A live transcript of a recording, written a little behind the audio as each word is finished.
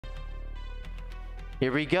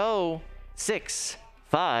Here we go. 6,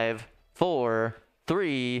 5, 4,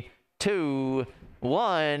 3, 2,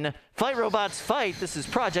 1. Fight, robots, fight. This is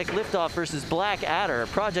Project LiftOff versus Black Adder.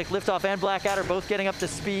 Project LiftOff and Black Adder both getting up to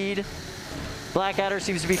speed. Black Adder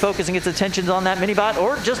seems to be focusing its attentions on that minibot,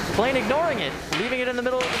 or just plain ignoring it, leaving it in the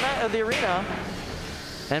middle of the arena.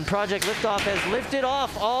 And Project LiftOff has lifted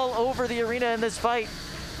off all over the arena in this fight.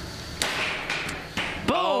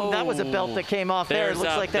 Boom! Oh, that was a belt that came off there. It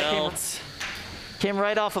looks like that came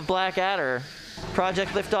right off of Black Adder.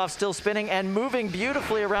 Project LiftOff still spinning and moving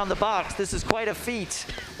beautifully around the box. This is quite a feat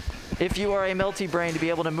if you are a Melty Brain to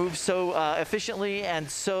be able to move so efficiently and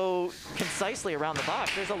so concisely around the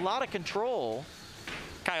box. There's a lot of control.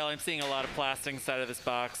 Kyle, I'm seeing a lot of plastic inside of this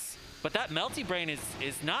box. But that Melty Brain is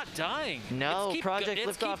not dying. No, Project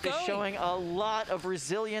LiftOff is showing a lot of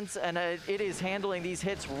resilience, and it is handling these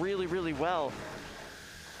hits really, really well.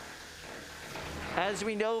 As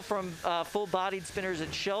we know from full-bodied spinners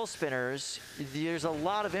and shell spinners, there's a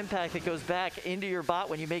lot of impact that goes back into your bot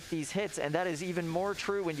when you make these hits, and that is even more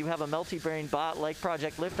true when you have a Melty Brain bot like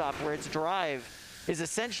Project LiftOff, where its drive is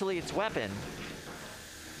essentially its weapon.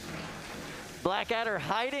 Black Adder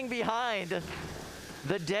hiding behind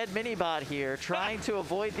the dead minibot here, trying to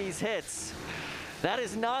avoid these hits. That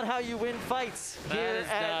is not how you win fights here. That is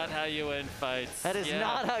not how you win fights. That is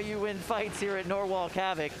not how you win fights here at Norwalk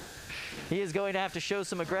Havoc. He is going to have to show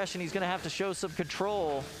some aggression. He's going to have to show some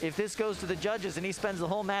control. If this goes to the judges and he spends the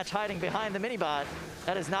whole match hiding behind the minibot,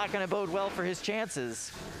 that is not going to bode well for his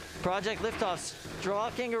chances. Project LiftOff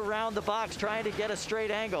stalking around the box, trying to get a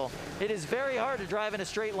straight angle. It is very hard to drive in a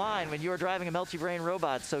straight line when you are driving a Melty Brain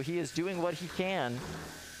robot, so he is doing what he can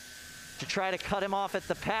to try to cut him off at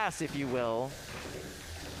the pass, if you will.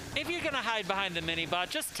 If you're going to hide behind the minibot,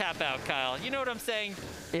 just tap out, Kyle. You know what I'm saying?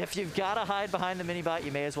 If you've got to hide behind the minibot,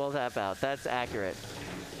 you may as well tap out. That's accurate.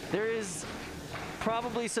 There is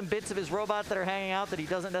probably some bits of his robot that are hanging out that he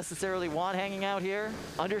doesn't necessarily want hanging out here.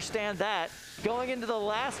 Understand that. Going into the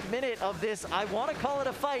last minute of this, I want to call it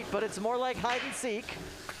a fight, but it's more like hide and seek.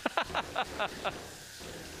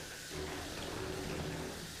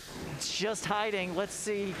 It's just hiding. Let's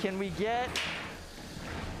see, can we get...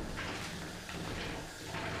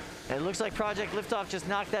 It looks like Project LiftOff just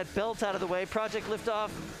knocked that belt out of the way. Project LiftOff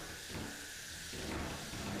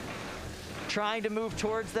trying to move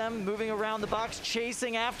towards them, moving around the box,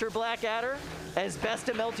 chasing after Black Adder as best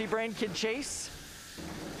a Melty Brain can chase.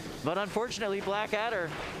 But unfortunately, Black Adder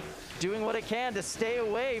doing what it can to stay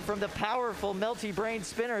away from the powerful Melty Brain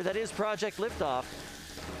spinner that is Project LiftOff.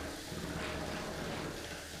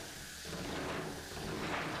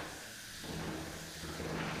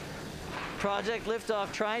 Project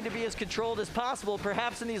LiftOff trying to be as controlled as possible,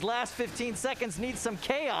 perhaps in these last 15 seconds needs some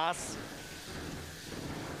chaos.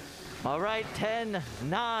 All right, 10,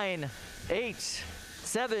 9, 8,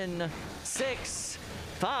 7, 6,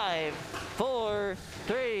 5, 4,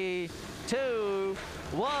 3, 2,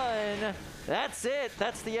 1. That's it.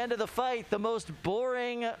 That's the end of the fight. The most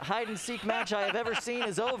boring hide and seek match I have ever seen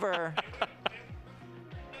is over.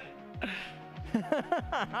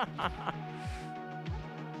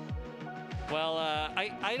 Well,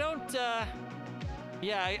 I don't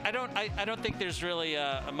think there's really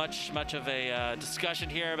much of a discussion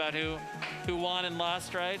here about who won and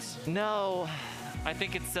lost, right? No. I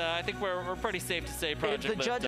think we're pretty safe to say Project LiftOff.